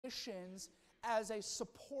missions as a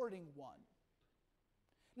supporting one.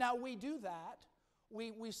 Now, we do that.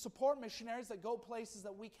 We support missionaries that go places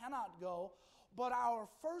that we cannot go, but our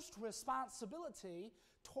first responsibility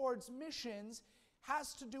towards missions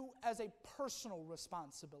has to do as a personal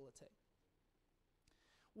responsibility.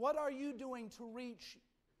 What are you doing to reach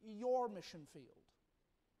your mission field,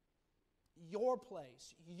 your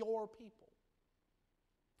place, your people?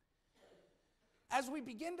 As we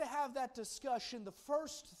begin to have that discussion, the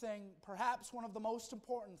first thing, perhaps one of the most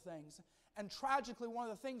important things, and tragically one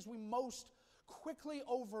of the things we most quickly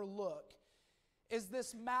overlook, is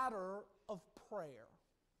this matter of prayer.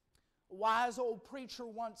 A wise old preacher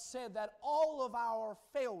once said that all of our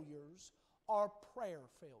failures are prayer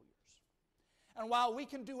failures. And while we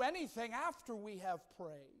can do anything after we have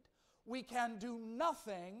prayed, we can do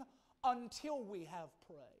nothing until we have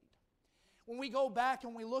prayed. When we go back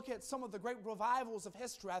and we look at some of the great revivals of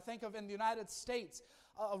history, I think of in the United States,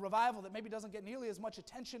 a revival that maybe doesn't get nearly as much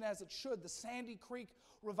attention as it should, the Sandy Creek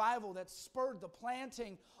revival that spurred the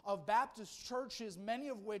planting of Baptist churches, many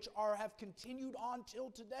of which have continued on till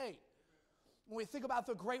today. When we think about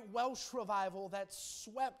the great Welsh revival that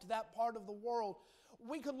swept that part of the world,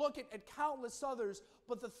 we could look at countless others,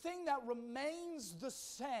 but the thing that remains the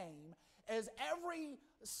same is every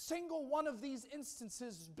single one of these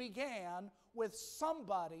instances began with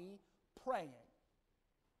somebody praying.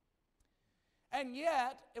 And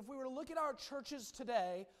yet, if we were to look at our churches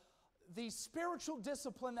today, the spiritual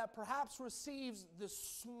discipline that perhaps receives the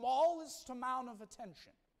smallest amount of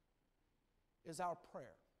attention is our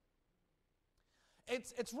prayer.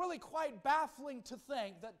 It's really quite baffling to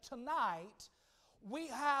think that tonight we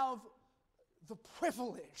have the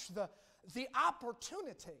privilege, the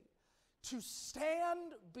opportunity to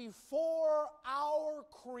stand before our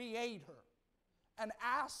Creator and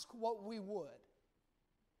ask what we would.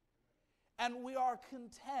 And we are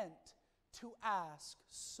content to ask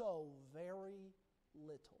so very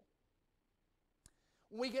little.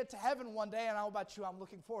 When we get to heaven one day, and I don't know about you, I'm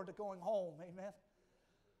looking forward to going home, amen?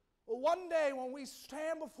 Well, one day when we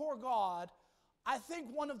stand before God, I think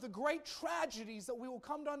one of the great tragedies that we will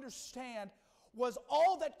come to understand was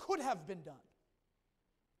all that could have been done,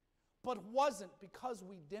 but wasn't because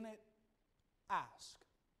we didn't ask.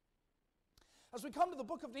 As we come to the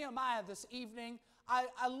book of Nehemiah this evening,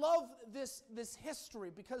 I love this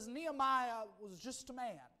history because Nehemiah was just a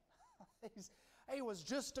man. He was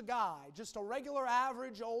just a guy, just a regular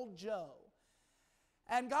average old Joe.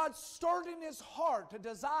 And God stirred in his heart a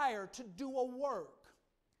desire to do a work.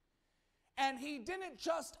 And he didn't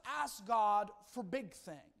just ask God for big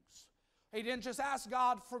things. He didn't just ask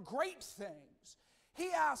God for great things. He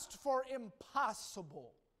asked for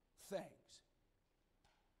impossible things.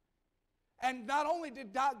 And not only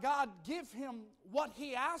did God give him what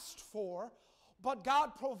he asked for, but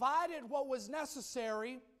God provided what was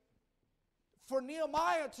necessary for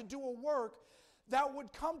Nehemiah to do a work that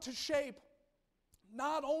would come to shape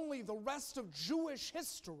not only the rest of Jewish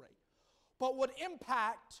history, but would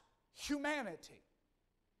impact humanity.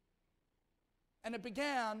 And it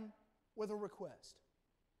began with a request.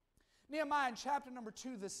 Nehemiah in chapter number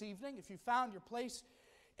 2 this evening, if you found your place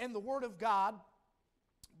in the Word of God,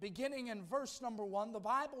 beginning in verse number 1, the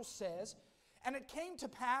Bible says, "And it came to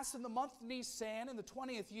pass in the month Nisan, in the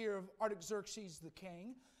 20th year of Artaxerxes the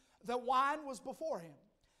king, that wine was before him.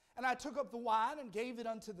 And I took up the wine and gave it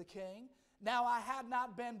unto the king. Now I had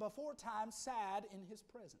not been before time sad in his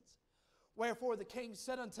presence. Wherefore the king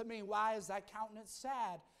said unto me, Why is thy countenance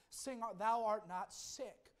sad, seeing thou art not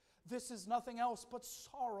sick? This is nothing else but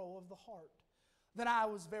sorrow of the heart. Then I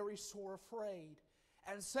was very sore afraid,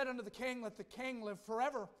 and said unto the king, Let the king live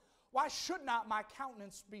forever. Why should not my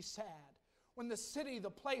countenance be sad, when the city, the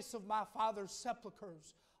place of my father's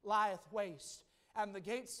sepulchres, lieth waste, and the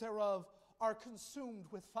gates thereof are consumed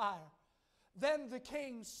with fire? Then the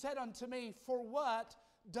king said unto me, For what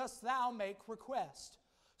dost thou make request?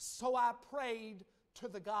 So I prayed to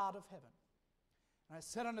the God of heaven. And I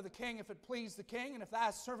said unto the king, If it please the king, and if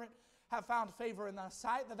thy servant have found favor in thy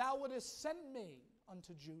sight, that thou wouldest send me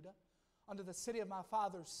unto Judah, unto the city of my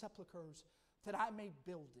father's sepulchres, that I may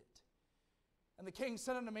build it. And the king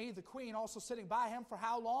said unto me, the queen also sitting by him, For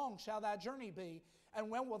how long shall thy journey be, and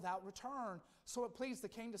when wilt thou return? So it pleased the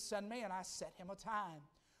king to send me, and I set him a time.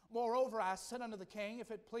 Moreover, I said unto the king,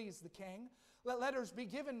 If it please the king, let letters be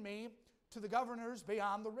given me to the governors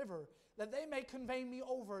beyond the river, that they may convey me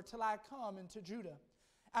over till I come into Judah.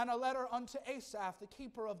 And a letter unto Asaph, the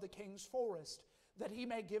keeper of the king's forest, that he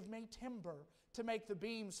may give me timber to make the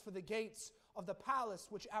beams for the gates of the palace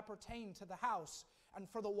which appertain to the house, and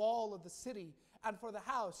for the wall of the city, and for the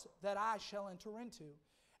house that I shall enter into.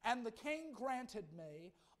 And the king granted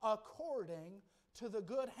me according to the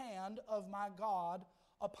good hand of my God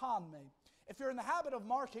upon me. If you're in the habit of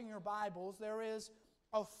marking your Bibles, there is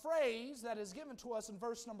a phrase that is given to us in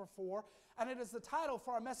verse number 4, and it is the title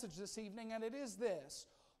for our message this evening, and it is this: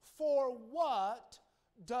 For what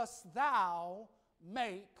dost thou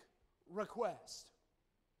make request?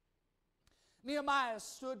 Nehemiah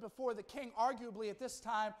stood before the king, arguably at this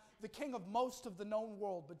time, the king of most of the known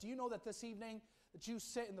world. But do you know that this evening that you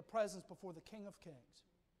sit in the presence before the King of Kings?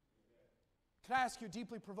 Can I ask you a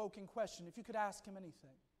deeply provoking question? If you could ask him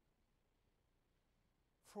anything.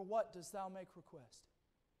 For what dost thou make request?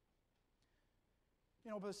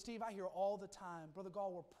 You know, Brother Steve, I hear all the time, Brother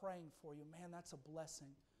Gall, we're praying for you. Man, that's a blessing.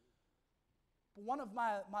 But one of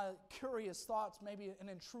my curious thoughts, maybe an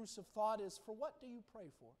intrusive thought, is for what do you pray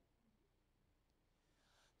for?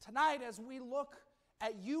 Tonight, as we look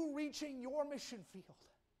at you reaching your mission field,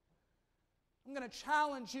 I'm going to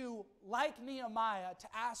challenge you, like Nehemiah, to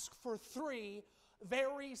ask for 3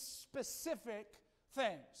 very specific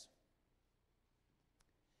things.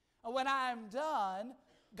 And when I'm done,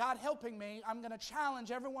 God helping me, I'm going to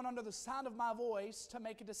challenge everyone under the sound of my voice to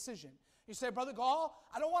make a decision. You say, Brother Gall,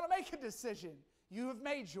 I don't want to make a decision. You have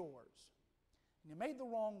made yours. And you made the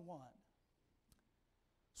wrong one.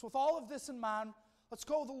 So with all of this in mind, let's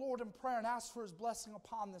go to the Lord in prayer and ask for His blessing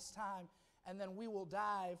upon this time, and then we will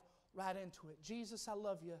dive right into it. Jesus, I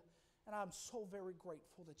love you, and I'm so very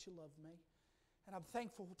grateful that you love me. And I'm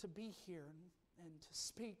thankful to be here and to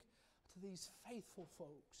speak to these faithful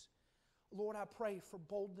folks. Lord, I pray for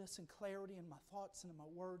boldness and clarity in my thoughts and in my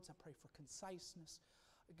words. I pray for conciseness.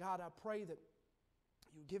 God, I pray that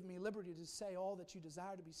you give me liberty to say all that you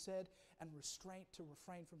desire to be said and restraint to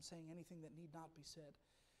refrain from saying anything that need not be said.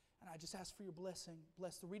 And I just ask for your blessing.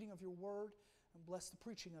 Bless the reading of your word and bless the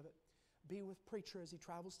preaching of it. Be with preacher as he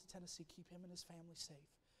travels to Tennessee. Keep him and his family safe.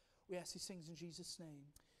 We ask these things in Jesus' name.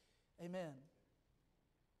 Amen.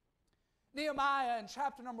 Nehemiah in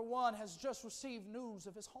chapter number 1 has just received news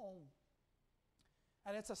of his home.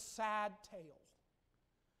 And it's a sad tale.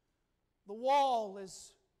 The wall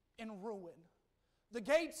is in ruin. The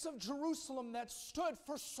gates of Jerusalem that stood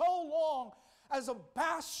for so long as a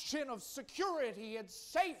bastion of security and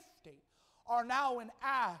safety are now in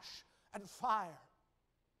ash and fire.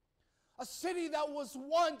 A city that was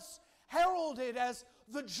once heralded as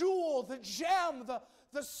the jewel, the gem,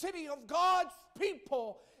 the city of God's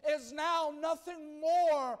people is now nothing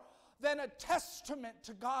more than a testament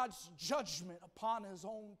to God's judgment upon His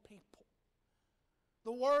own people.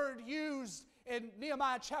 The word used in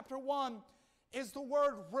Nehemiah chapter 1 is the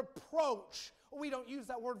word reproach. We don't use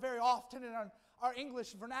that word very often in our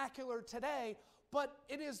English vernacular today, but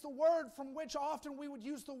it is the word from which often we would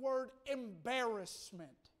use the word embarrassment.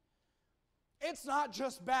 It's not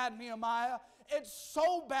just bad, Nehemiah. It's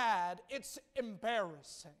so bad, it's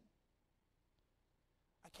embarrassing.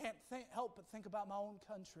 I can't help but think about my own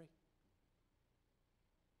country.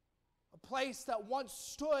 A place that once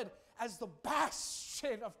stood as the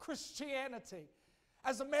bastion of Christianity.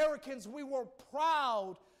 As Americans, we were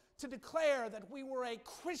proud to declare that we were a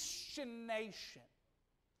Christian nation.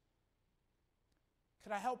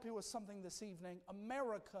 Can I help you with something this evening?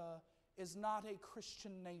 America is not a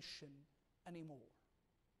Christian nation anymore.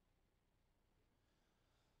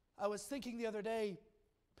 I was thinking the other day,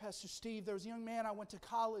 Pastor Steve, there was a young man I went to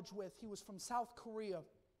college with. He was from South Korea.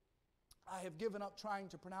 I have given up trying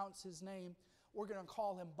to pronounce his name. We're going to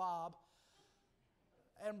call him Bob.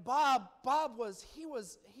 And Bob was,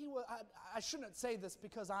 I shouldn't say this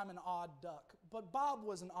because I'm an odd duck, but Bob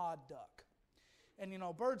was an odd duck. And, you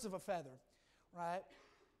know, birds of a feather, right?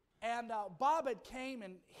 And Bob had came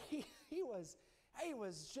and he was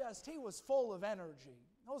full of energy.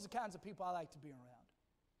 Those are the kinds of people I like to be around.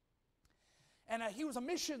 And he was a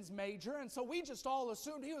missions major, and so we just all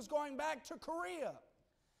assumed he was going back to Korea.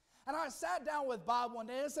 And I sat down with Bob one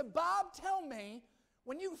day and I said, Bob, tell me,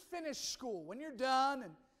 when you finish school, when you're done,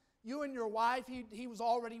 and you and your wife, he was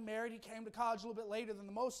already married, he came to college a little bit later than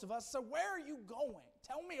the most of us, so where are you going?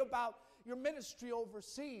 Tell me about your ministry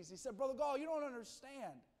overseas. He said, Brother Gall, you don't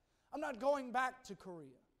understand. I'm not going back to Korea.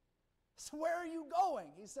 So where are you going?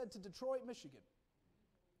 He said, to Detroit, Michigan.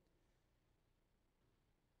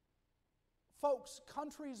 Folks,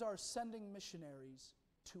 countries are sending missionaries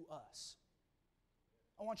to us.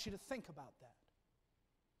 I want you to think about that.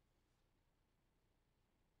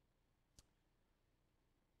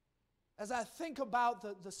 As I think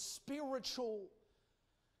about the spiritual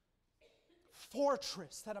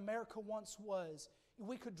fortress that America once was,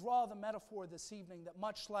 we could draw the metaphor this evening that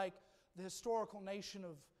much like the historical nation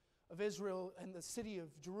of Israel and the city of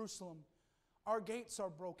Jerusalem, our gates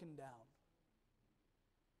are broken down.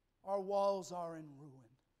 Our walls are in ruin.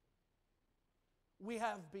 We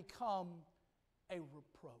have become a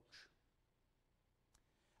reproach.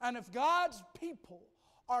 And if God's people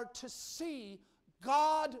are to see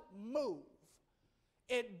God move,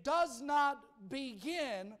 it does not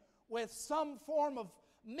begin with some form of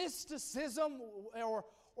mysticism or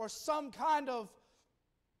some kind of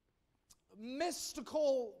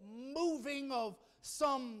mystical moving of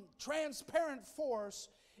some transparent force.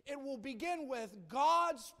 It will begin with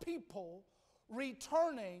God's people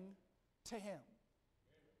returning to Him.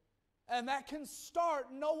 And that can start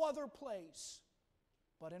no other place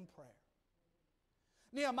but in prayer.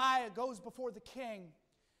 Nehemiah goes before the king.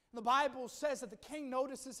 The Bible says that the king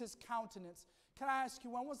notices his countenance. Can I ask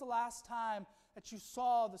you, when was the last time that you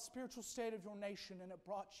saw the spiritual state of your nation and it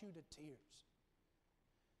brought you to tears?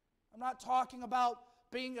 I'm not talking about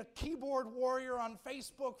being a keyboard warrior on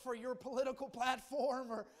Facebook for your political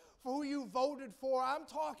platform or for who you voted for. I'm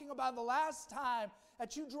talking about the last time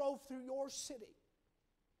that you drove through your city,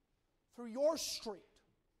 through your street,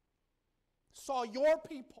 saw your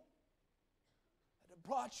people, and it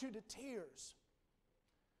brought you to tears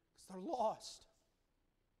because they're lost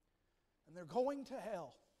and they're going to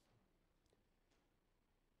hell.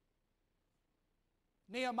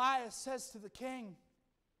 Nehemiah says to the king,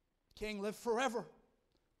 "King, live forever.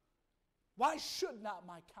 Why should not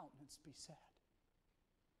my countenance be sad?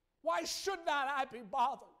 Why should not I be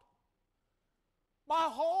bothered? My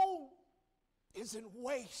home is in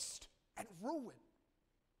waste and ruin."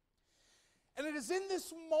 And it is in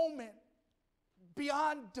this moment,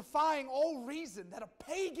 beyond defying all reason, that a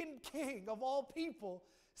pagan king of all people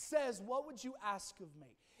says, "What would you ask of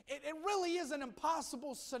me?" It really is an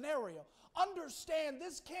impossible scenario. Understand,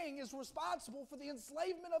 this king is responsible for the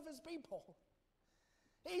enslavement of his people.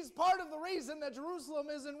 He's part of the reason that Jerusalem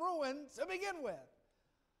is in ruin to begin with.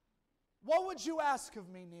 "What would you ask of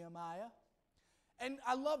me, Nehemiah?" And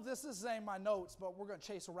I love this. This ain't my notes, but we're going to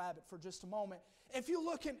chase a rabbit for just a moment. If you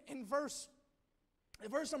look in verse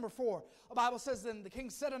number 4, the Bible says, "Then the king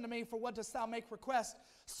said unto me, for what dost thou make request?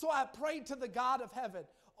 So I prayed to the God of heaven."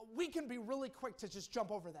 We can be really quick to just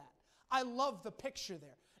jump over that. I love the picture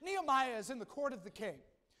there. Nehemiah is in the court of the king.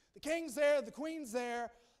 The king's there, the queen's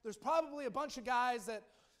there. There's probably a bunch of guys that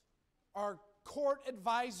are court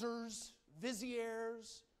advisors,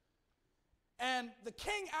 viziers. And the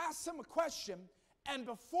king asks him a question, and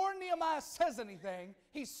before Nehemiah says anything,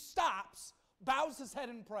 he stops, bows his head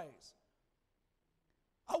and prays.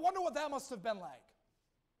 I wonder what that must have been like.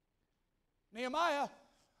 Nehemiah,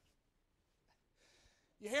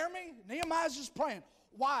 you hear me? Nehemiah's just praying.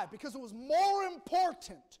 Why? Because it was more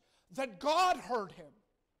important that God heard him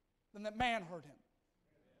than that man heard him.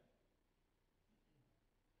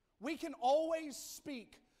 We can always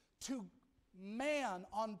speak to man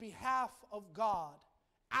on behalf of God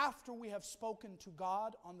after we have spoken to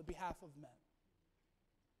God on the behalf of men.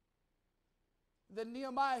 Then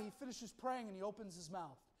Nehemiah, he finishes praying and he opens his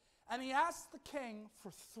mouth. And he asks the king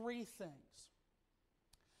for 3 things.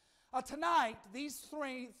 Tonight, these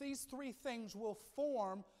three things will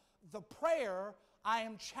form the prayer I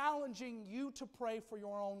am challenging you to pray for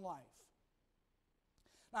your own life.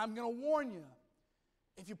 Now, I'm going to warn you,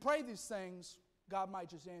 if you pray these things, God might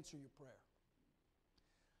just answer your prayer.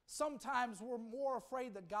 Sometimes we're more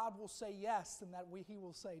afraid that God will say yes than that He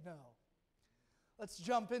will say no. Let's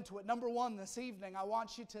jump into it. Number 1 this evening, I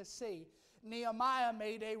want you to see Nehemiah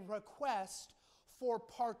made a request for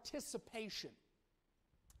participation.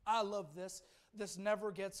 I love this. This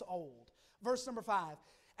never gets old. Verse number 5.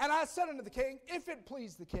 "And I said unto the king, if it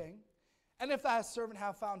please the king, and if thy servant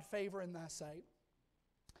have found favor in thy sight,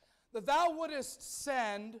 that thou wouldest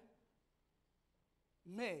send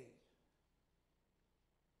me."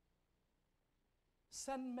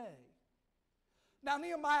 Send me. Now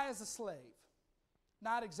Nehemiah is a slave.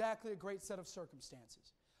 Not exactly a great set of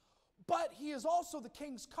circumstances. But he is also the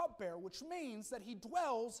king's cupbearer, which means that he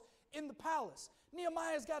dwells in the palace.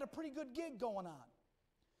 Nehemiah's got a pretty good gig going on.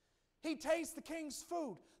 He tastes the king's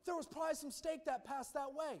food. There was probably some steak that passed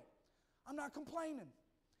that way. I'm not complaining.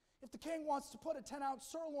 If the king wants to put a 10-ounce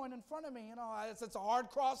sirloin in front of me, it's a hard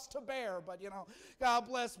cross to bear, but, God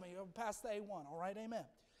bless me. Pass the A1, all right? Amen.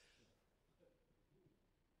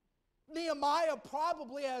 Nehemiah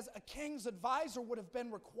probably, as a king's advisor, would have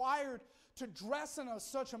been required to dress in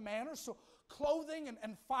such a manner, so clothing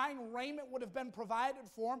and fine raiment would have been provided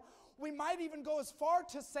for him. We might even go as far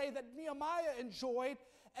to say that Nehemiah enjoyed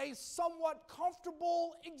a somewhat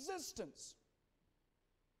comfortable existence.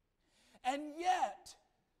 And yet,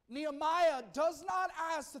 Nehemiah does not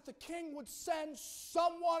ask that the king would send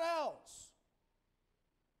someone else.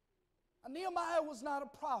 And Nehemiah was not a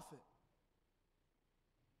prophet.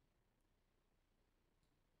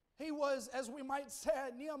 He was, as we might say,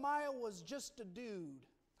 Nehemiah was just a dude.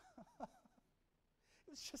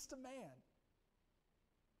 He was just a man.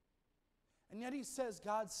 And yet he says,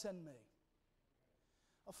 God, send me.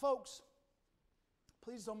 Folks,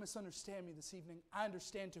 please don't misunderstand me this evening. I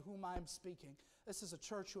understand to whom I am speaking. This is a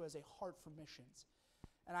church who has a heart for missions.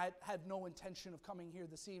 And I had no intention of coming here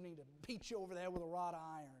this evening to beat you over the head with a rod of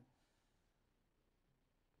iron.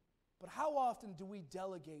 But how often do we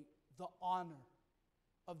delegate the honor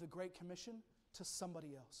of the Great Commission to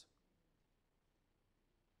somebody else?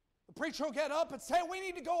 The preacher will get up and say, we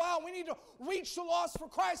need to go out, we need to reach the lost for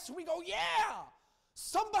Christ. So we go, yeah,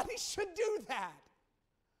 somebody should do that.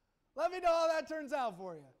 Let me know how that turns out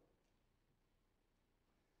for you.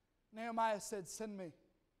 Nehemiah said, send me.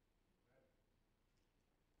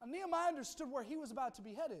 And Nehemiah understood where he was about to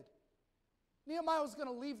be headed. Nehemiah was going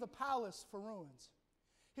to leave the palace for ruins.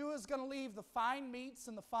 He was going to leave the fine meats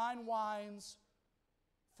and the fine wines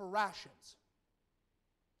for rations.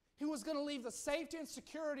 He was going to leave the safety and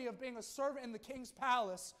security of being a servant in the king's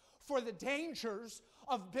palace for the dangers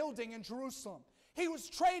of building in Jerusalem. He was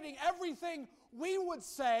trading everything we would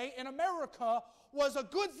say in America was a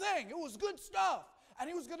good thing. It was good stuff. And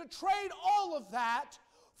he was going to trade all of that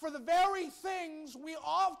for the very things we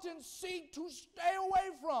often seek to stay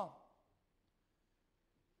away from.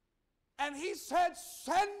 And he said,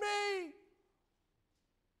 send me.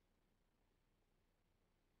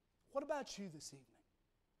 What about you this evening?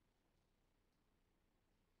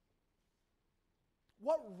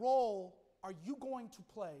 What role are you going to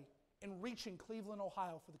play in reaching Cleveland,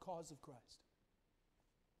 Ohio for the cause of Christ?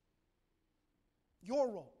 Your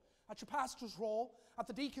role. Not your pastor's role, not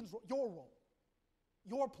the deacon's role. Your role.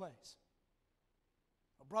 Your place.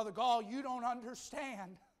 Oh, Brother Gall, you don't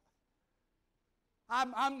understand.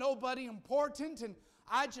 I'm nobody important, and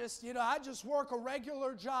I just work a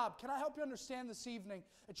regular job. Can I help you understand this evening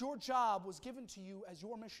that your job was given to you as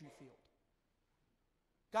your mission field?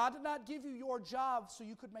 God did not give you your job so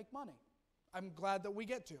you could make money. I'm glad that we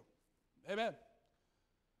get to. Amen.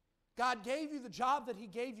 God gave you the job that He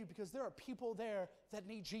gave you because there are people there that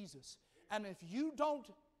need Jesus. And if you don't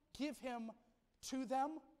give Him to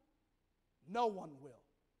them, no one will.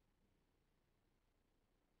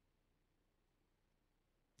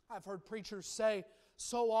 I've heard preachers say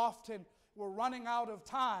so often, we're running out of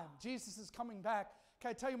time. Jesus is coming back. Can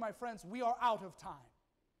I tell you, my friends, we are out of time.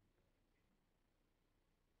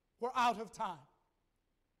 We're out of time.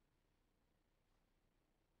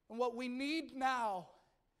 And what we need now,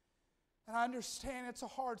 and I understand it's a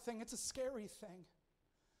hard thing, it's a scary thing,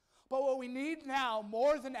 but what we need now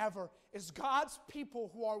more than ever is God's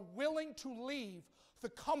people who are willing to leave the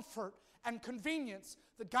comfort and convenience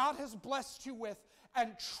that God has blessed you with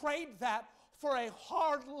and trade that for a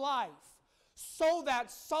hard life so that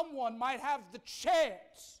someone might have the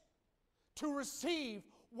chance to receive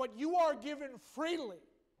what you are given freely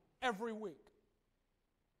every week.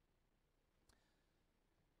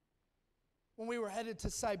 When we were headed to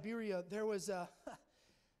Siberia, there was a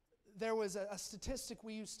statistic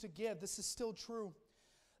we used to give. This is still true.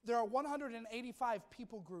 There are 185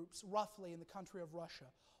 people groups, roughly, in the country of Russia.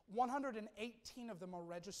 118 of them are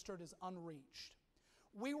registered as unreached.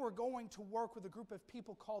 We were going to work with a group of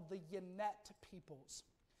people called the Yanet peoples.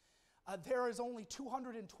 There is only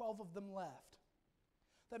 212 of them left.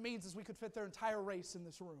 That means is we could fit their entire race in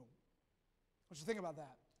this room. What you think about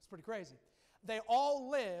that? It's pretty crazy. They all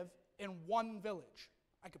live in one village.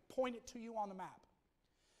 I could point it to you on the map.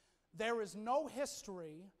 There is no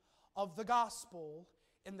history of the gospel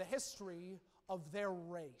in the history of their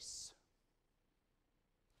race.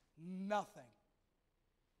 Nothing.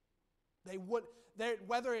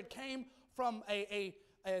 Whether it came from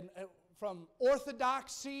from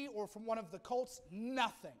orthodoxy or from one of the cults,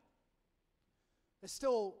 nothing. They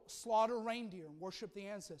still slaughter reindeer and worship the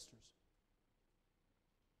ancestors.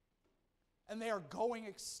 And they are going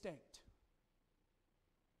extinct.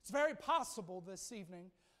 It's very possible this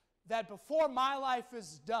evening that before my life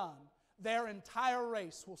is done, their entire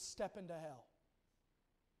race will step into hell.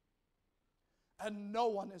 And no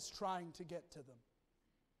one is trying to get to them.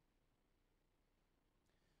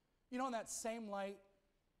 You know, in that same light,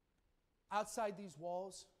 outside these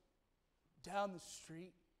walls, down the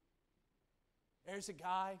street, there's a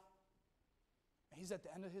guy, and he's at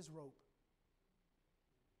the end of his rope.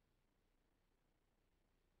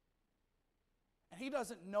 And he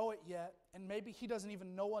doesn't know it yet, and maybe he doesn't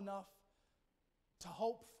even know enough to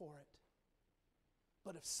hope for it.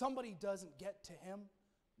 But if somebody doesn't get to him,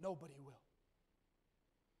 nobody will.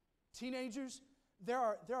 Teenagers, there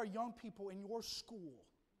are young people in your school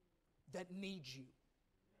that need you.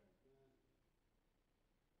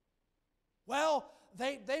 Well,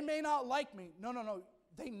 they may not like me. No.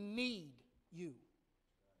 They need you.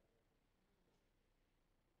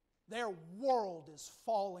 Their world is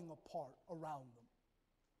falling apart around them.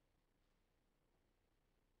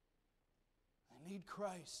 They need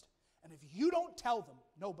Christ. And if you don't tell them,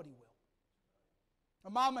 nobody will.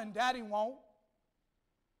 Their mama and daddy won't.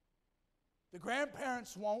 The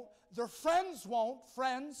grandparents won't. Their friends won't.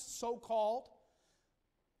 Friends, so-called.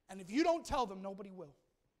 And if you don't tell them, nobody will.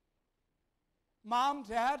 Mom,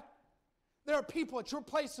 Dad, there are people at your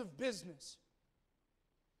place of business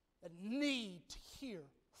that need to hear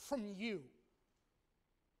from you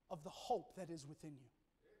of the hope that is within you.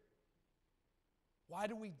 Why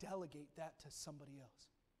do we delegate that to somebody else?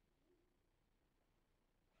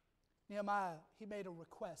 Nehemiah, he made a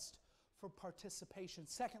request for participation.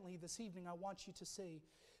 Secondly, this evening I want you to see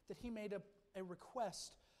that he made a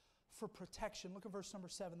request for protection. Look at verse number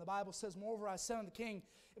 7. The Bible says, "Moreover, I said unto the king,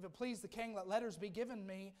 if it please the king, let letters be given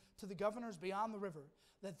me to the governors beyond the river,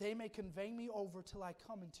 that they may convey me over till I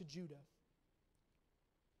come into Judah."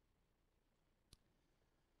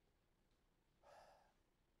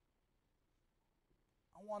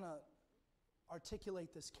 I want to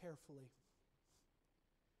articulate this carefully.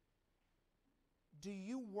 Do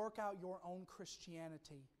you work out your own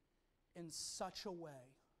Christianity in such a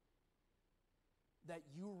way that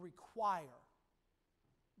you require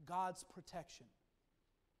God's protection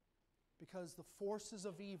because the forces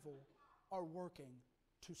of evil are working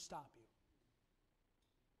to stop you?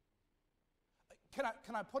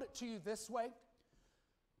 Can I put it to you this way?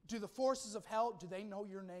 Do the forces of hell, do they know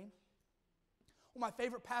your name? One of my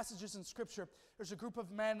favorite passages in Scripture, there's a group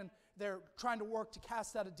of men and they're trying to work to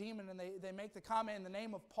cast out a demon, and they make the comment in the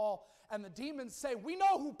name of Paul, and the demons say, "We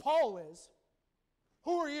know who Paul is.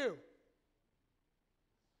 Who are you?"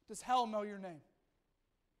 Does hell know your name?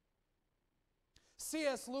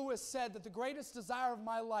 C.S. Lewis said that the greatest desire of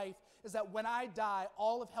my life is that when I die,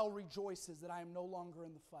 all of hell rejoices that I am no longer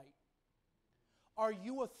in the fight. Are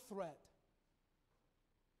you a threat?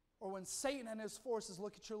 Or when Satan and his forces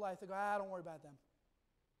look at your life, they go, don't worry about them.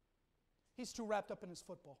 He's too wrapped up in his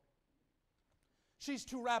football. She's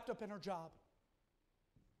too wrapped up in her job.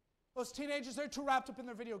 Those teenagers, they're too wrapped up in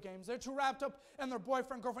their video games. They're too wrapped up in their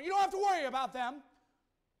boyfriend, girlfriend. You don't have to worry about them.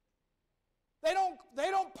 They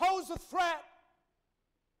don't pose a threat.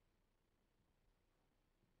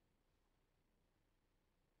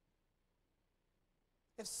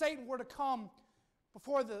 If Satan were to come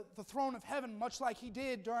before the throne of heaven, much like he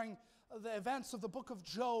did during the events of the book of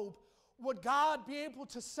Job, would God be able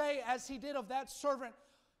to say, as he did of that servant,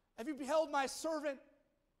 "Have you beheld my servant,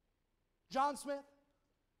 John Smith?"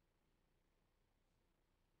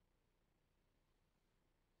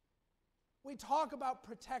 We talk about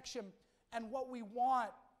protection and what we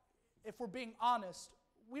want, if we're being honest.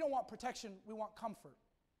 We don't want protection, we want comfort.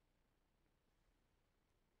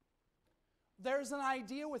 There's an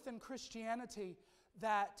idea within Christianity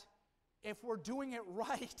that if we're doing it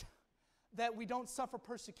right, that we don't suffer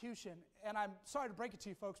persecution. And I'm sorry to break it to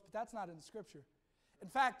you folks, but that's not in the Scripture. In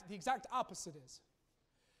fact, the exact opposite is.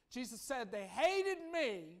 Jesus said, "They hated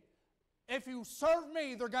me. If you serve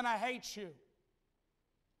me, they're going to hate you."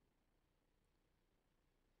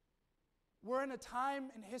 We're in a time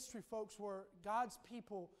in history, folks, where God's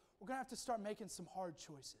people, we're going to have to start making some hard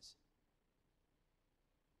choices.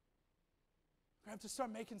 We're going to have to start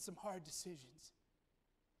making some hard decisions.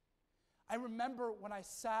 I remember when I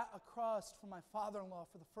sat across from my father-in-law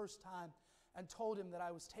for the first time and told him that I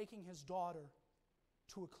was taking his daughter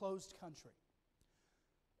to a closed country.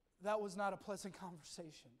 That was not a pleasant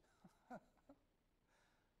conversation.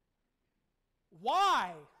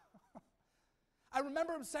 Why? I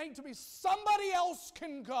remember him saying to me, "Somebody else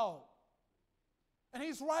can go." And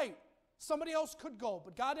he's right. Somebody else could go,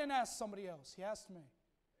 but God didn't ask somebody else. He asked me.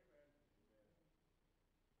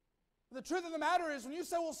 The truth of the matter is, when you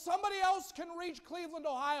say, "Well, somebody else can reach Cleveland,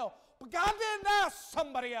 Ohio," but God didn't ask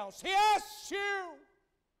somebody else. He asked you.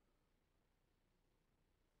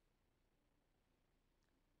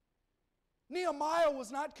 Nehemiah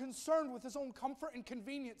was not concerned with his own comfort and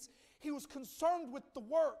convenience. He was concerned with the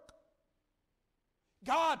work.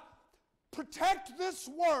 God, protect this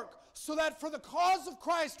work so that for the cause of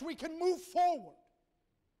Christ we can move forward.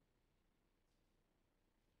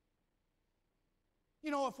 You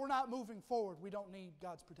know, if we're not moving forward, we don't need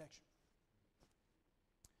God's protection.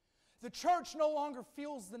 The church no longer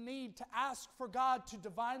feels the need to ask for God to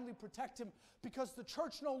divinely protect him because the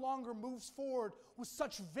church no longer moves forward with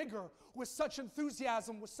such vigor, with such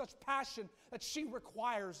enthusiasm, with such passion that she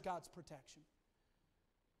requires God's protection.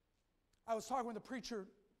 I was talking with a preacher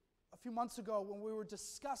a few months ago when we were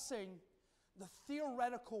discussing the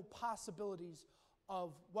theoretical possibilities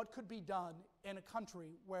of what could be done in a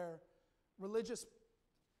country where religious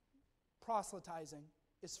proselytizing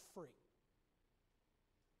is free.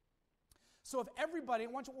 So if everybody,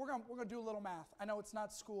 we're going to do a little math. I know it's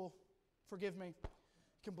not school. Forgive me.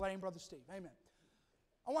 You can blame Brother Steve. Amen.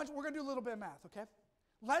 We're going to do a little bit of math, okay?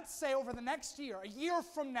 Let's say over the next year, a year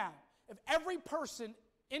from now, if every person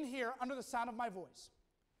in here under the sound of my voice,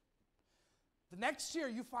 the next year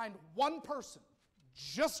you find one person,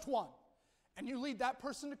 just one, and you lead that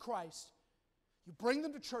person to Christ, you bring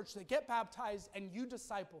them to church, they get baptized, and you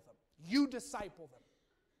disciple them. You disciple them.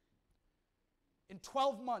 In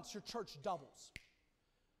 12 months, your church doubles.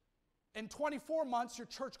 In 24 months, your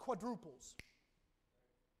church quadruples.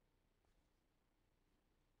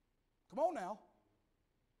 Come on now.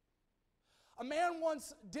 A man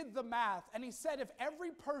once did the math, and he said if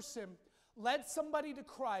every person led somebody to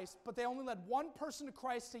Christ, but they only led one person to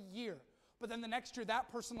Christ a year, but then the next year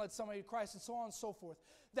that person led somebody to Christ, and so on and so forth,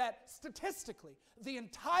 that statistically, the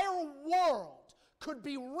entire world could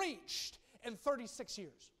be reached in 36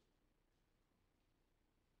 years.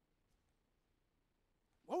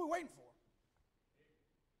 What are we waiting for?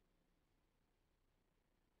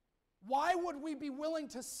 Why would we be willing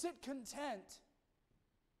to sit content?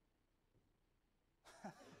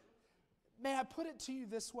 May I put it to you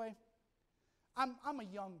this way? I'm a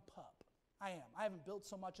young pup. I am. I haven't built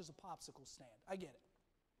so much as a popsicle stand. I get it.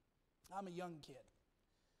 I'm a young kid.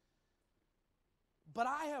 But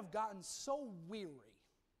I have gotten so weary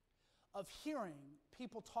of hearing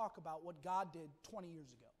people talk about what God did 20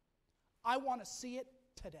 years ago. I want to see it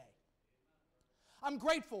today. I'm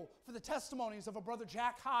grateful for the testimonies of a brother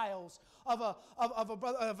Jack Hiles, of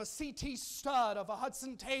a C.T. Studd, of a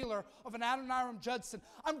Hudson Taylor, of an Adoniram Judson.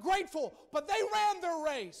 I'm grateful, but they ran their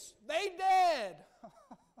race. They did.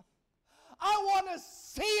 I want to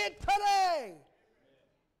see it today.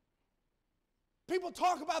 People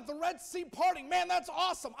talk about the Red Sea parting. Man, that's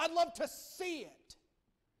awesome. I'd love to see it.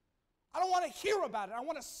 I don't want to hear about it. I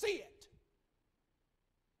want to see it.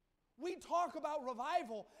 We talk about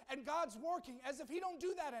revival and God's working as if He don't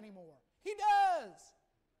do that anymore. He does.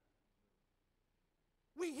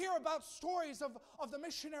 We hear about stories of the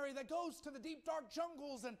missionary that goes to the deep, dark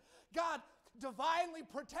jungles and God divinely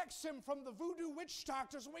protects him from the voodoo witch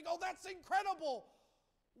doctors. And we go, that's incredible.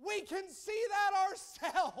 We can see that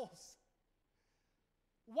ourselves.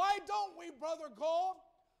 Why don't we, Brother Gold?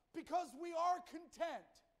 Because we are content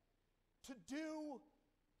to do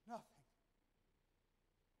nothing.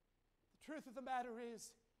 The truth of the matter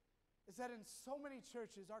is that in so many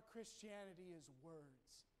churches, our Christianity is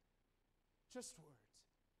words. Just words.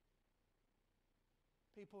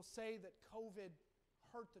 People say that COVID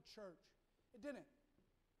hurt the church. It didn't.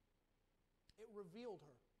 It revealed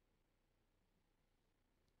her.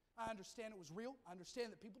 I understand it was real. I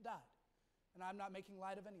understand that people died. And I'm not making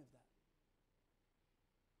light of any of that.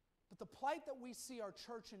 But the plight that we see our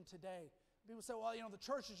church in today, people say, well, the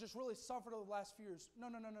church has just really suffered over the last few years. No,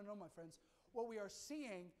 my friends. What we are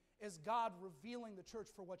seeing is God revealing the church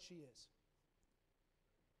for what she is.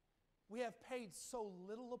 We have paid so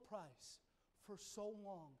little a price for so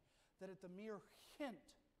long that at the mere hint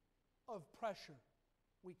of pressure,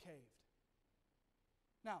 we caved.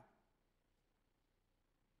 Now,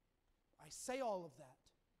 I say all of that.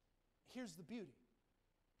 Here's the beauty.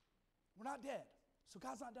 We're not dead, so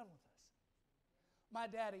God's not done with us. My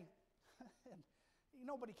daddy, and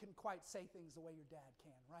nobody can quite say things the way your dad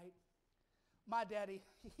can, right? My daddy,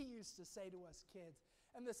 he used to say to us kids,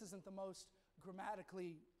 and this isn't the most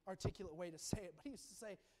grammatically articulate way to say it, but he used to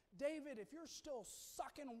say, David, if you're still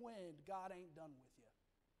sucking wind, God ain't done with you.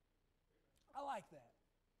 I like that.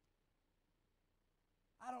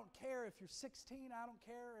 I don't care if you're 16, I don't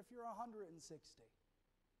care if you're 160.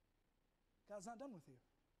 God's not done with you.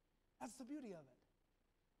 That's the beauty of it.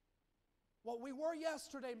 What we were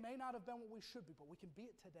yesterday may not have been what we should be, but we can be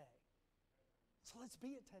it today. So let's be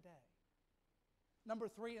it today. Number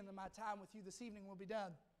 3, and then my time with you this evening will be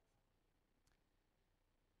done.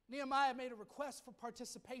 Nehemiah made a request for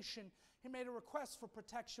participation. He made a request for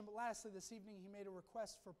protection. But lastly, this evening, he made a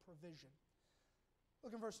request for provision.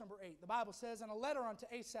 Look in verse number 8. The Bible says, and a letter unto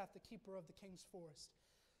Asaph, the keeper of the king's forest,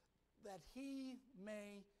 that he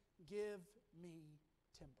may give me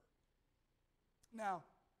timber. Now,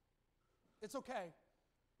 it's okay.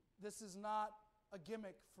 This is not a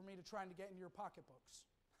gimmick for me to trying to get into your pocketbooks.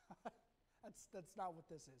 That's not what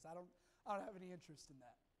this is. I don't have any interest in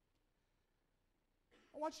that.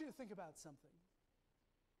 I want you to think about something.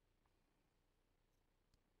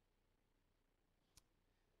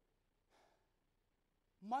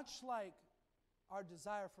 Much like our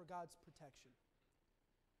desire for God's protection,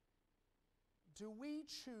 do we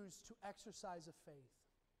choose to exercise a faith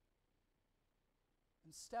and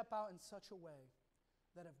step out in such a way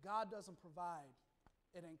that if God doesn't provide,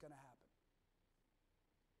 it ain't going to happen?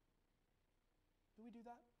 Do we do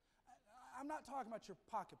that? I'm not talking about your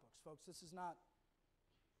pocketbooks, folks. This is not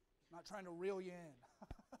trying to reel you in.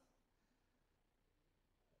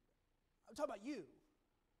 I'm talking about you.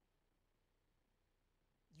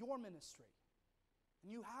 Your ministry. And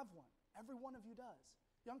you have one. Every one of you does.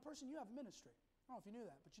 Young person, you have a ministry. I don't know if you knew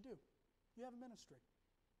that, but you do. You have a ministry.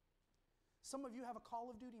 Some of you have a Call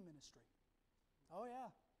of Duty ministry. Oh, yeah.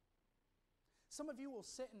 Some of you will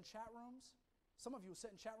sit in chat rooms. Some of you will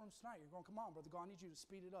sit in chat rooms tonight. You're going, come on, Brother God, I need you to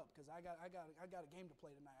speed it up because I got a game to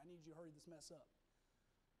play tonight. I need you to hurry this mess up.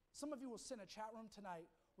 Some of you will sit in a chat room tonight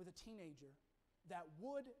with a teenager that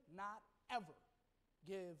would not ever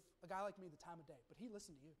give a guy like me the time of day, but he'd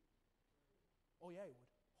listen to you. Oh, yeah, he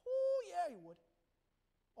would. Oh, yeah, he would.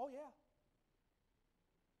 Oh, yeah.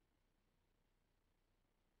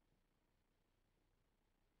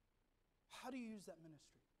 How do you use that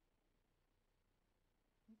ministry?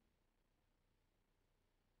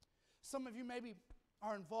 Some of you maybe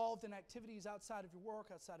are involved in activities outside of your work,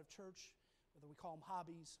 outside of church, whether we call them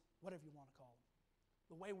hobbies, whatever you want to call them,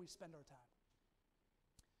 the way we spend our time.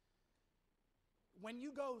 When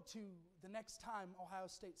you go to the next time Ohio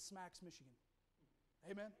State smacks Michigan,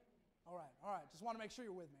 amen? All right. Just want to make sure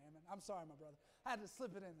you're with me, amen? I'm sorry, my brother. I had to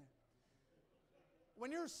slip it in there.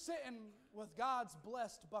 When you're sitting with God's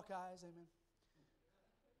blessed Buckeyes, amen,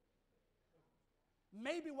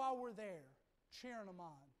 maybe while we're there cheering them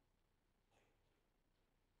on,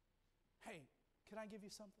 hey, can I give you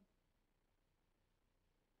something?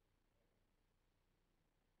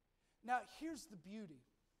 Now, here's the beauty.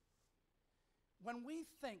 When we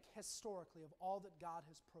think historically of all that God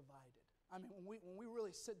has provided, I mean, when we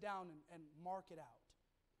really sit down and mark it out,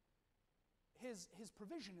 His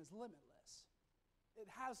provision is limitless. It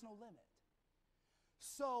has no limit.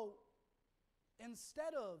 So,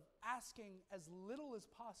 instead of asking as little as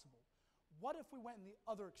possible, what if we went in the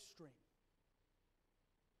other extreme?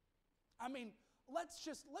 I mean, let's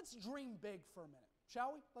dream big for a minute,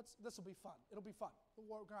 shall we? This will be fun. It'll be fun.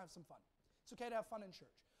 We're going to have some fun. It's okay to have fun in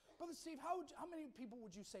church. Brother Steve, how many people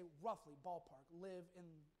would you say, roughly, ballpark, live in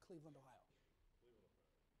Cleveland, Ohio?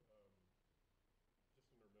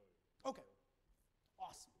 Just under a million. Okay.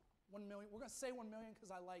 Awesome. 1 million. We're going to say 1 million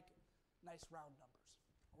because I like nice round numbers.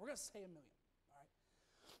 We're going to say 1 million. All right.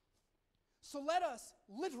 So let us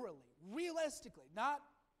literally, realistically,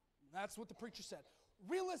 that's what the preacher said.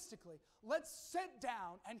 Realistically, let's sit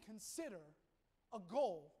down and consider a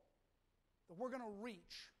goal that we're going to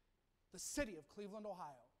reach the city of Cleveland,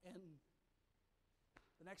 Ohio in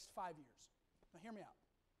the next 5 years. Now hear me out.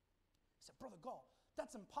 He said, Brother Gall,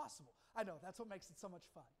 that's impossible. I know, that's what makes it so much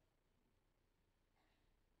fun.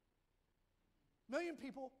 1 million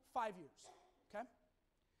people, 5 years, okay?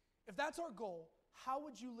 If that's our goal, how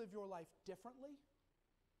would you live your life differently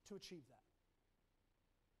to achieve that?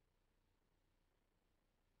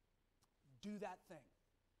 Do that thing.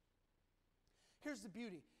 Here's the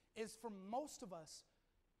beauty, is for most of us,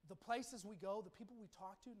 the places we go, the people we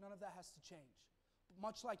talk to, none of that has to change. But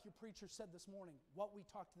much like your preacher said this morning, what we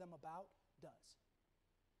talk to them about does.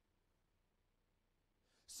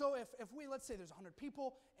 So if we, let's say there's 100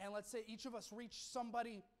 people, and let's say each of us reach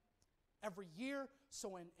somebody every year,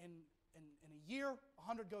 so in a year,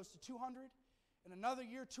 100 goes to 200, in another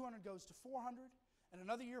year, 200 goes to 400, and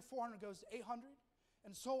another year, 400 goes to 800,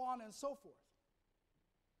 and so on and so forth.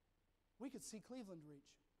 We could see Cleveland reach.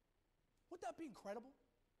 Wouldn't that be incredible?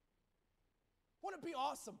 Wouldn't it be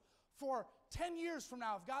awesome for 10 years from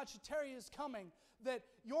now, if God should tarry His coming, that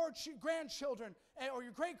your grandchildren or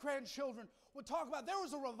your great-grandchildren would talk about there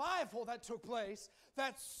was a revival that took place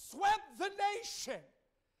that swept the nation.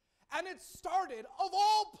 And it started, of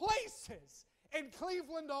all places, in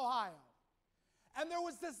Cleveland, Ohio. And there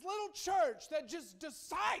was this little church that just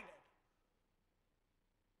decided,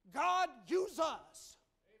 God, use us.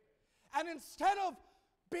 And instead of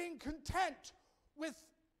being content with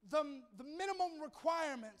the minimum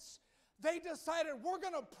requirements, they decided we're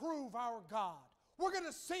going to prove our God. We're going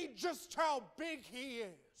to see just how big He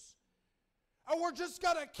is. And we're just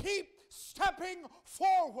going to keep stepping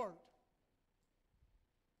forward.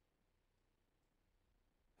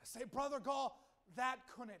 I say, Brother Gall, that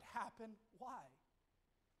couldn't happen. Why?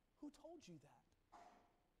 Who told you that?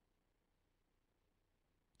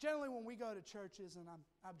 Generally, when we go to churches, and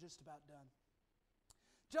I'm just about done.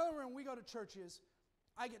 Generally, when we go to churches,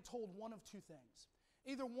 I get told one of two things.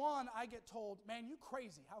 Either one, I get told, man, you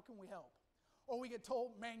crazy. How can we help? Or we get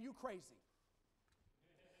told, man, you crazy.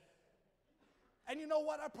 And you know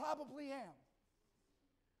what? I probably am.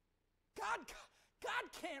 God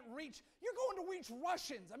can't reach. You're going to reach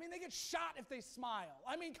Russians. I mean, they get shot if they smile.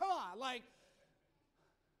 I mean, come on. Like,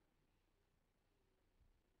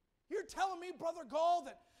 you're telling me, Brother Gall,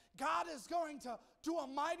 that God is going to do a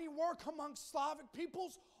mighty work among Slavic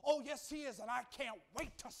peoples? Oh, yes, He is, and I can't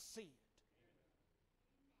wait to see it.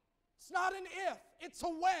 It's not an if, it's a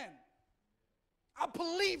when. I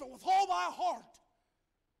believe it with all my heart.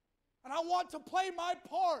 And I want to play my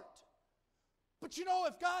part. But you know,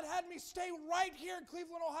 if God had me stay right here in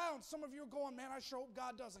Cleveland, Ohio, and some of you are going, man, I sure hope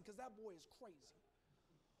God doesn't, because that boy is crazy.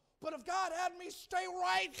 But if God had me stay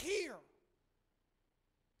right here,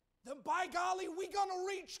 then by golly, we're going to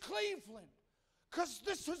reach Cleveland. Because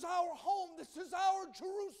this is our home. This is our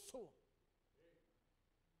Jerusalem.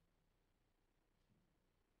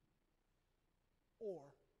 Or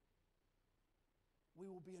we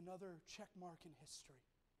will be another check mark in history.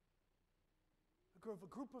 A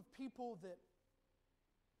group of people that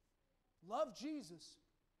love Jesus,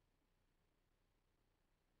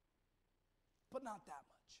 but not that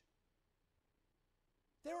much.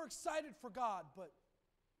 They were excited for God, but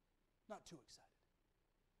not too excited.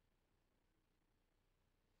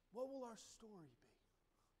 What will our story be?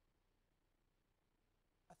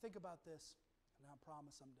 I think about this, and I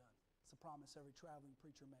promise I'm done. It's a promise every traveling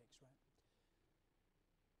preacher makes, right?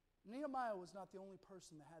 Nehemiah was not the only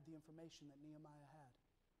person that had the information that Nehemiah had.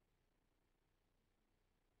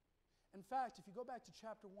 In fact, if you go back to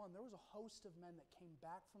chapter 1, there was a host of men that came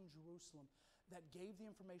back from Jerusalem that gave the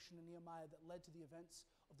information to Nehemiah that led to the events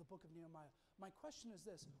of the book of Nehemiah. My question is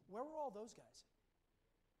this: where were all those guys?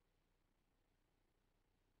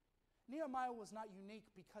 Nehemiah was not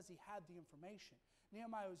unique because he had the information.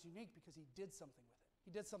 Nehemiah was unique because he did something with it.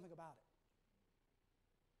 He did something about it.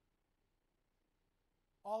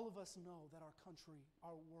 All of us know that our country,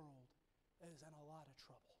 our world, is in a lot of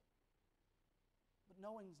trouble. But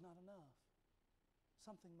knowing's not enough.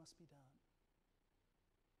 Something must be done.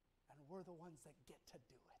 And we're the ones that get to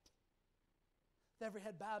do it. With every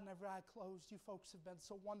head bowed and every eye closed, you folks have been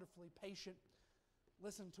so wonderfully patient.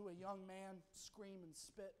 Listen to a young man scream and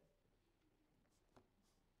spit.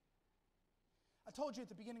 I told you at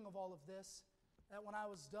the beginning of all of this that when I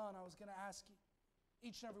was done, I was going to ask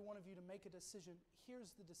each and every one of you to make a decision.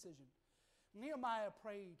 Here's the decision. Nehemiah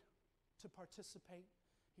prayed to participate.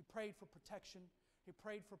 He prayed for protection. He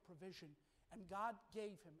prayed for provision. And God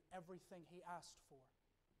gave him everything he asked for.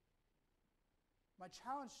 My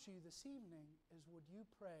challenge to you this evening is, would you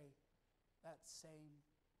pray that same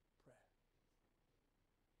prayer?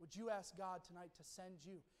 Would you ask God tonight to send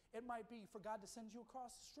you? It might be for God to send you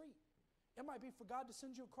across the street. It might be for God to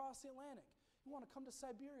send you across the Atlantic. You want to come to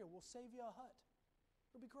Siberia, we'll save you a hut.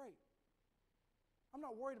 It'll be great. I'm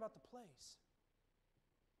not worried about the place.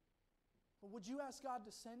 But would you ask God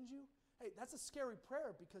to send you? Hey, that's a scary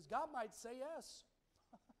prayer because God might say yes.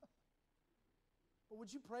 But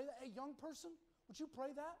would you pray that? Hey, young person, would you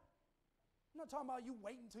pray that? I'm not talking about you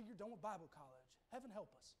wait until you're done with Bible college. Heaven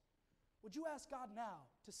help us. Would you ask God now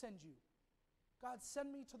to send you? God,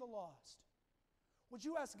 send me to the lost. Would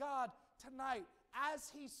you ask God tonight,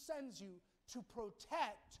 as He sends you, to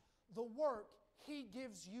protect the work He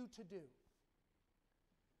gives you to do?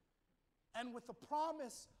 And with the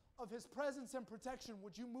promise of His presence and protection,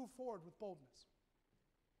 would you move forward with boldness?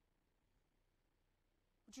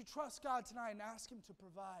 Would you trust God tonight and ask Him to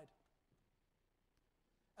provide?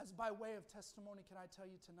 As by way of testimony, can I tell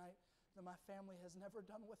you tonight that my family has never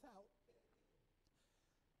done without?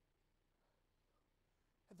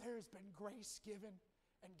 And there has been grace given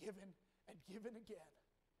and given and given again.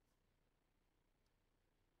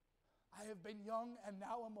 I have been young and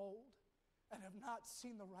now am old, and have not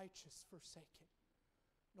seen the righteous forsaken,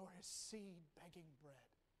 nor his seed begging bread.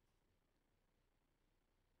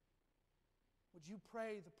 Would you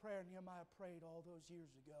pray the prayer Nehemiah prayed all those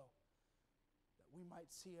years ago, that we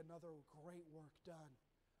might see another great work done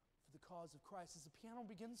for the cause of Christ? As the piano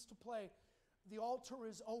begins to play, the altar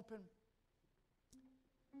is open.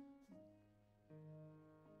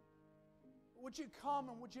 Would you come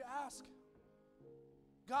and would you ask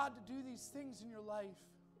God to do these things in your life?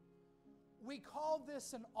 We call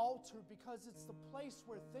this an altar because it's the place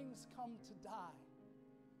where things come to die.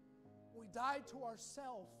 We die to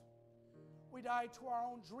ourselves. We die to our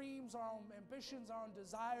own dreams, our own ambitions, our own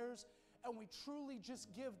desires, and we truly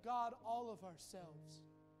just give God all of ourselves.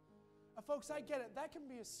 And folks, I get it. That can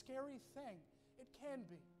be a scary thing. It can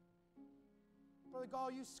be. Brother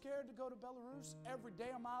Gall, you scared to go to Belarus? Every day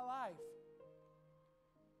of my life.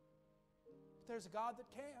 But there's a God that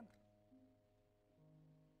can.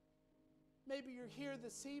 Maybe you're here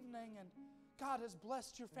this evening and God has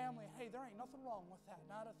blessed your family. Hey, there ain't nothing wrong with that.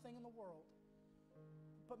 Not a thing in the world.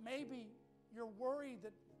 But maybe you're worried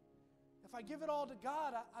that if I give it all to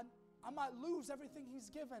God, I might lose everything He's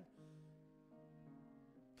given.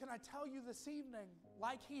 Can I tell you this evening,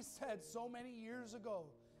 like He said so many years ago,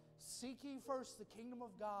 seek ye first the kingdom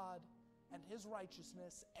of God and His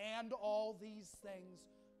righteousness, and all these things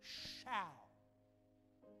shall,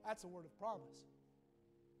 that's a word of promise,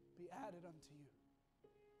 be added unto you.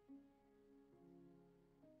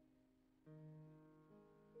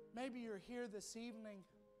 Maybe you're here this evening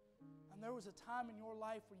and there was a time in your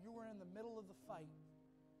life where you were in the middle of the fight.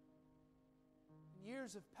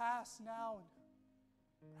 Years have passed now,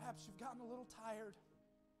 and perhaps you've gotten a little tired.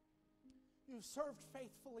 You've served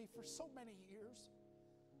faithfully for so many years.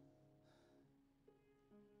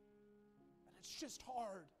 And it's just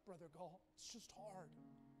hard, Brother Gall. It's just hard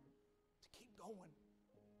to keep going.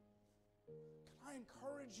 Can I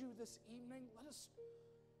encourage you this evening?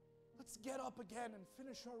 Let's get up again and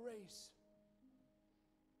finish our race.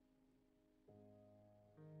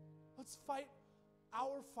 Let's fight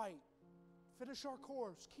our fight. Finish our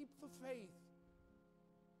course. Keep the faith.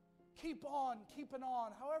 Keep on, keeping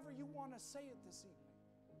on, however you want to say it this evening.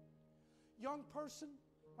 Young person,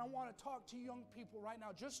 I want to talk to young people right now,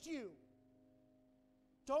 just you.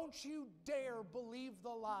 Don't you dare believe the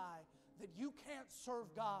lie that you can't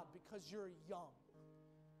serve God because you're young.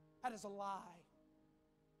 That is a lie.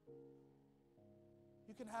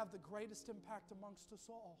 You can have the greatest impact amongst us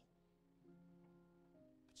all.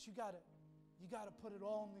 But you gotta put it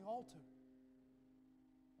all on the altar.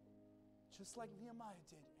 Just like Nehemiah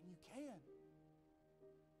did, and you can.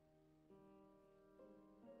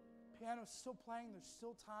 Piano's still playing, there's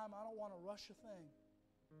still time. I don't want to rush a thing.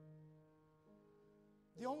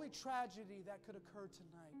 The only tragedy that could occur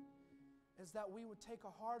tonight is that we would take a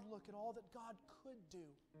hard look at all that God could do,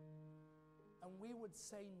 and we would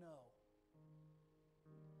say no.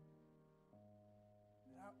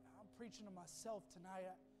 And I'm preaching to myself tonight.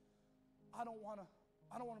 I don't want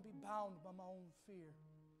to be bound by my own fear.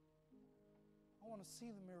 I want to see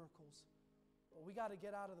the miracles. But we got to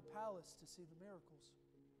get out of the palace to see the miracles.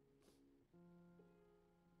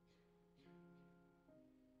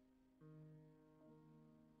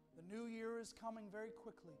 The new year is coming very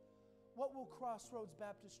quickly. What will Crossroads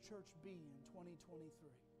Baptist Church be in 2023?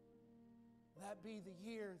 Will that be the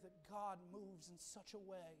year that God moves in such a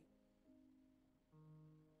way?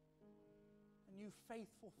 And you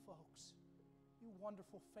faithful folks, you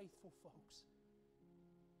wonderful, faithful folks,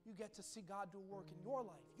 you get to see God do a work in your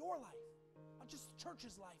life, not just the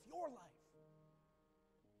church's life, your life,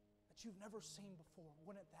 that you've never seen before.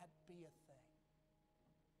 Wouldn't that be a thing?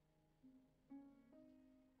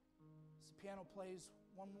 As the piano plays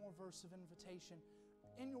one more verse of invitation,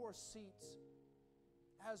 in your seats,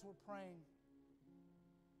 as we're praying,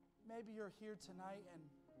 maybe you're here tonight and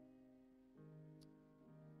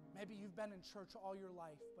maybe you've been in church all your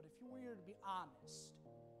life, but if you were here to be honest,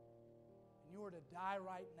 you were to die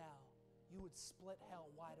right now, you would split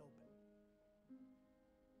hell wide open.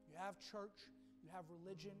 You have church, you have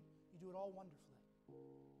religion, you do it all wonderfully,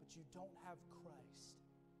 but you don't have Christ.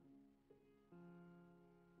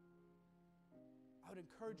 I would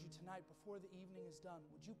encourage you tonight, before the evening is done,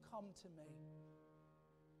 would you come to me?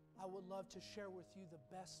 I would love to share with you the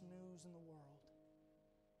best news in the world.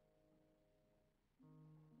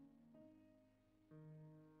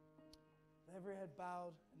 Every head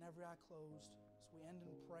bowed and every eye closed as we end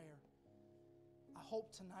in prayer. I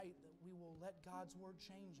hope tonight that we will let God's word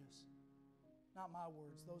change us. Not my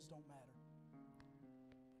words, those don't matter.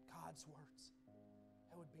 But God's words,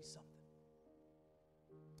 that would be something.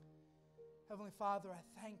 Heavenly Father, I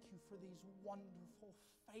thank you for these wonderful,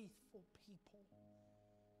 faithful people.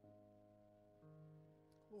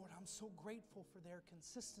 Lord, I'm so grateful for their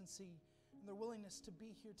consistency and their willingness to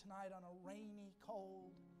be here tonight on a rainy,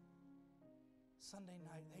 cold Sunday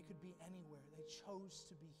night. They could be anywhere. They chose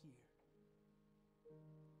to be here.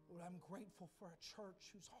 Lord, I'm grateful for a church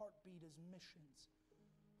whose heartbeat is missions,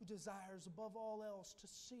 who desires above all else to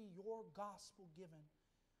see your gospel given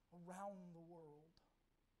around the world.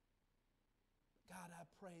 God, I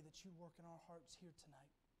pray that you work in our hearts here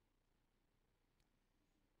tonight.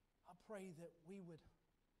 I pray that we would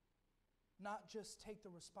not just take the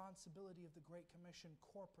responsibility of the Great Commission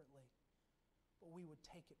corporately, but we would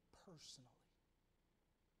take it personally.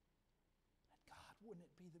 Wouldn't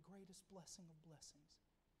it be the greatest blessing of blessings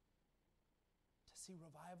to see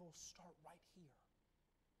revival start right here,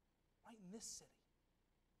 right in this city?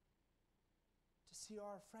 To see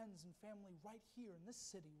our friends and family right here in this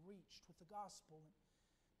city reached with the gospel and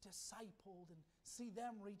discipled, and see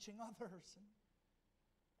them reaching others.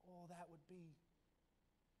 And that would be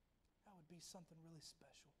something really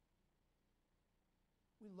special.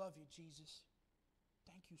 We love you, Jesus.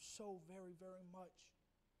 Thank you so very, very much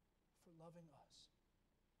for loving us.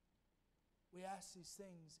 We ask these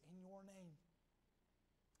things in your name,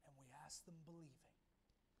 and we ask them believing.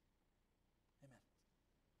 Amen.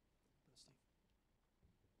 Brother Steve.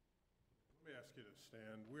 Let me ask you to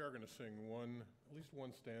stand. We are going to sing at least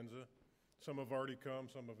one stanza. Some have already come,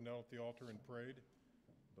 some have knelt at the altar and prayed,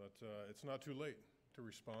 but it's not too late to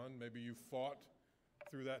respond. Maybe you fought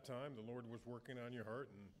through that time. The Lord was working on your heart,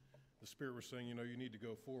 and the Spirit was saying, you need to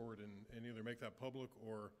go forward and either make that public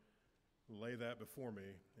or lay that before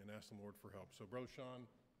me and ask the Lord for help. So Brother Sean,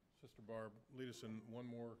 Sister Barb, lead us in one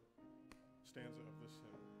more stanza of this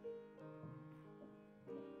hymn.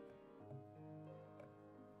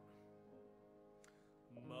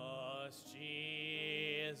 Must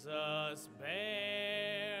Jesus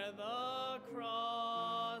bear the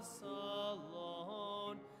cross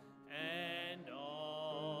alone, and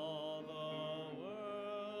all the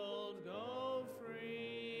world go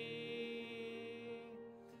free?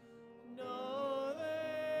 No,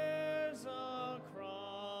 there's a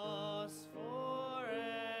cross for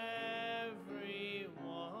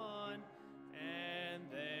everyone, and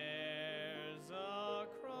there's a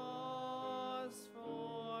cross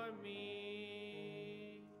for me.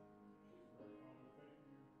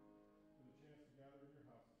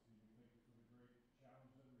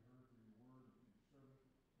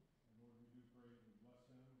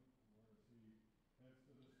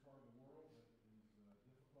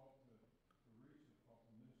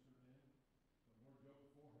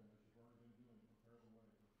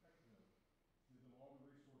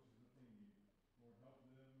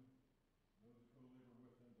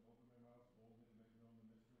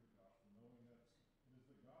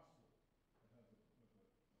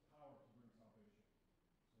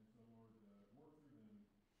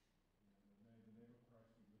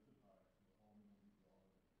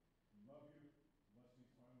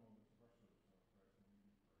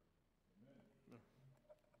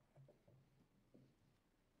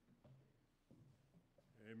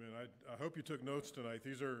 Amen. I hope you took notes tonight.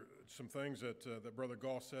 These are some things that Brother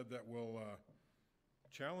Gall said that will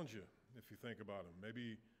challenge you if you think about them.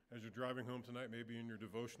 Maybe as you're driving home tonight, maybe in your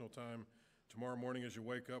devotional time tomorrow morning as you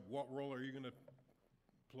wake up, what role are you going to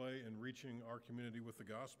play in reaching our community with the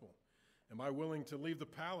gospel? Am I willing to leave the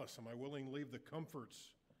palace? Am I willing to leave the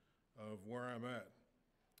comforts of where I'm at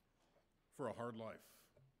for a hard life?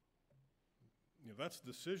 That's a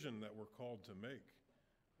decision that we're called to make.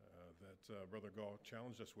 That Brother Gall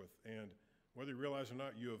challenged us with. And whether you realize or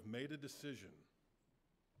not, you have made a decision,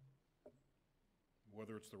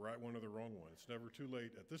 whether it's the right one or the wrong one. It's never too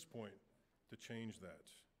late at this point to change that.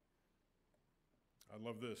 I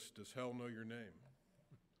love this. Does hell know your name?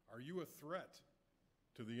 Are you a threat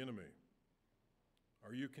to the enemy?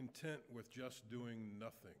 Are you content with just doing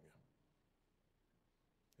nothing?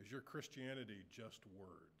 Is your Christianity just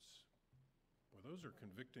words? Well, those are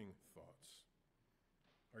convicting thoughts.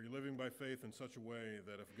 Are you living by faith in such a way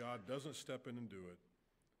that if God doesn't step in and do it,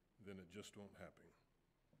 then it just won't happen?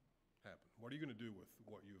 What are you going to do with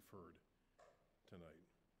what you've heard tonight?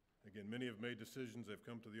 Again, many have made decisions. They've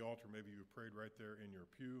come to the altar. Maybe you've prayed right there in your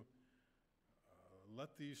pew.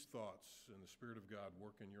 Let these thoughts and the Spirit of God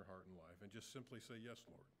work in your heart and life, and just simply say, yes,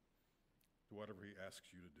 Lord, to whatever He asks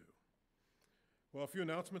you to do. Well, a few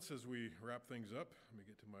announcements as we wrap things up. Let me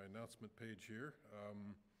get to my announcement page here.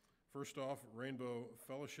 First off, Rainbow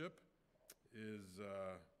Fellowship is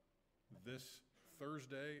this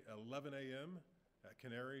Thursday, 11 a.m. at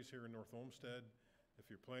Canaries here in North Olmsted. If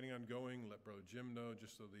you're planning on going, let Brother Jim know,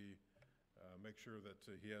 just so make sure that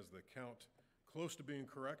he has the count close to being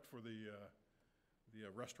correct for the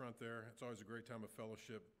restaurant there. It's always a great time of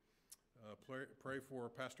fellowship. Pray for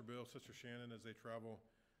Pastor Bill, Sister Shannon as they travel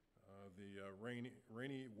the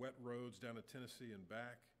rainy, wet roads down to Tennessee and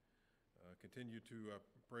back. Continue to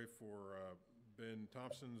pray for Ben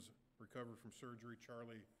Thompson's recovery from surgery,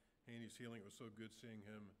 Charlie Haney's healing. It was so good seeing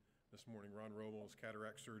him this morning. Ron Robles'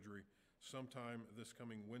 cataract surgery sometime this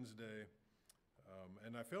coming Wednesday.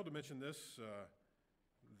 And I failed to mention this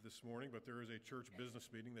morning, but there is a church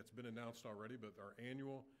business meeting that's been announced already, but our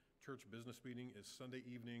annual church business meeting is Sunday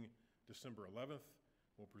evening, December 11th.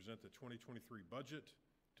 We'll present the 2023 budget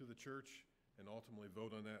to the church and ultimately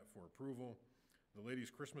vote on that for approval. The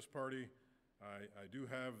ladies' Christmas party, I do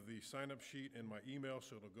have the sign-up sheet in my email,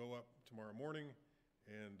 so it'll go up tomorrow morning.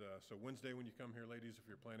 And so Wednesday when you come here, ladies, if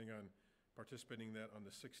you're planning on participating in that on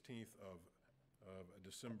the 16th of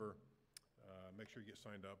December, make sure you get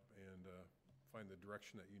signed up and find the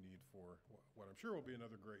direction that you need for what I'm sure will be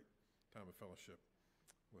another great time of fellowship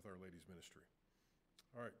with our ladies' ministry.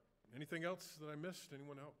 All right, Anything else that I missed?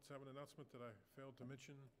 Anyone else have an announcement that I failed to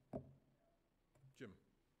mention? Jim.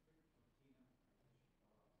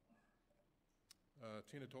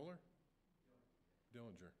 Tina Toller?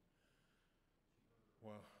 Dillinger.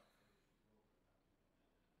 Wow.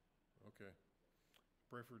 Okay.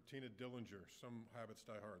 Pray for Tina Dillinger. Some habits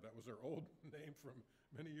die hard. That was her old name from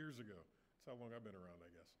many years ago. That's how long I've been around, I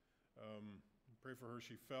guess. Pray for her.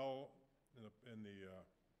 She fell in the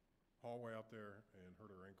hallway out there and hurt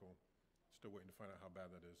her ankle. Still waiting to find out how bad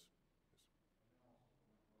that is.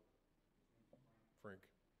 Frank.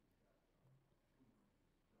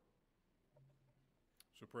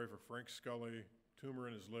 So pray for Frank Scully, tumor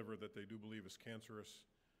in his liver that they do believe is cancerous.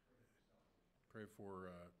 Pray for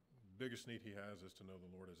biggest need he has is to know the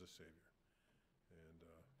Lord as his Savior.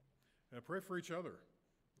 And pray for each other.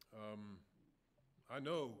 I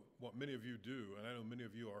know what many of you do, and I know many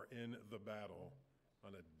of you are in the battle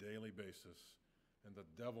on a daily basis. And the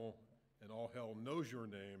devil and all hell knows your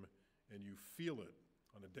name, and you feel it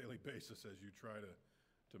on a daily basis as you try to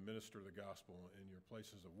minister the gospel in your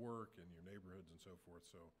places of work, in your neighborhoods, and so forth.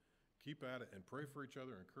 So keep at it and pray for each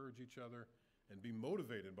other, encourage each other, and be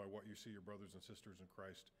motivated by what you see your brothers and sisters in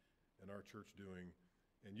Christ and our church doing.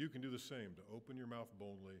 And you can do the same, to open your mouth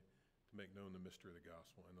boldly, to make known the mystery of the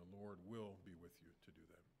gospel, and the Lord will be with you to do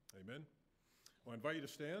that. Amen? Well, I invite you to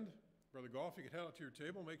stand. Brother Goff, you can head out to your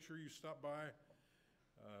table. Make sure you stop by,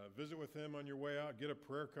 visit with him on your way out, get a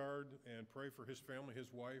prayer card, and pray for his family,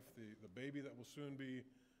 his wife, the baby that will soon be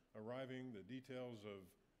arriving, the details of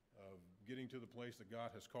getting to the place that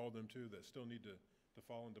God has called them to that still need to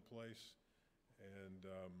fall into place. And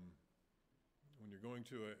when you're going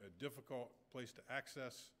to a difficult place to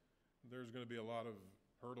access, there's going to be a lot of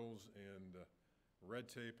hurdles and red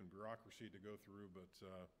tape and bureaucracy to go through. But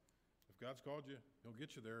if God's called you, he'll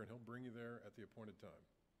get you there, and he'll bring you there at the appointed time.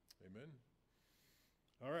 Amen?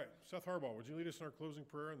 All right. Seth Harbaugh, would you lead us in our closing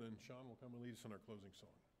prayer? And then Sean will come and lead us in our closing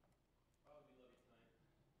song.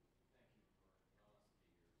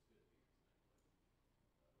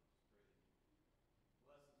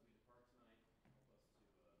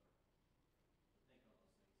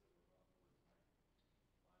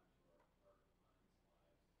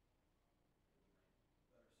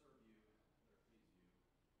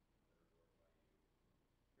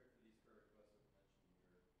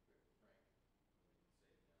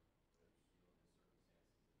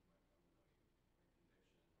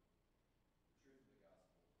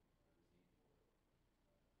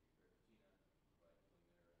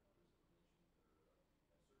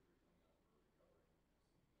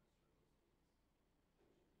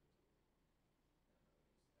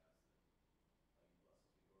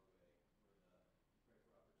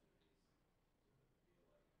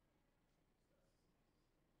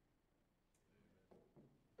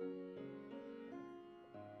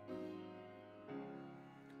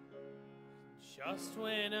 Just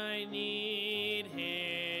when I need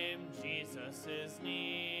him, Jesus is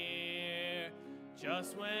near.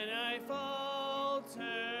 Just when I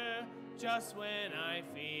falter, just when I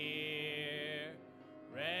fear,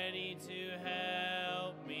 ready to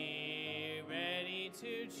help me, ready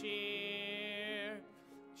to cheer.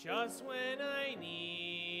 Just when I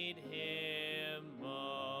need him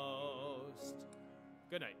most.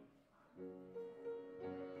 Good night.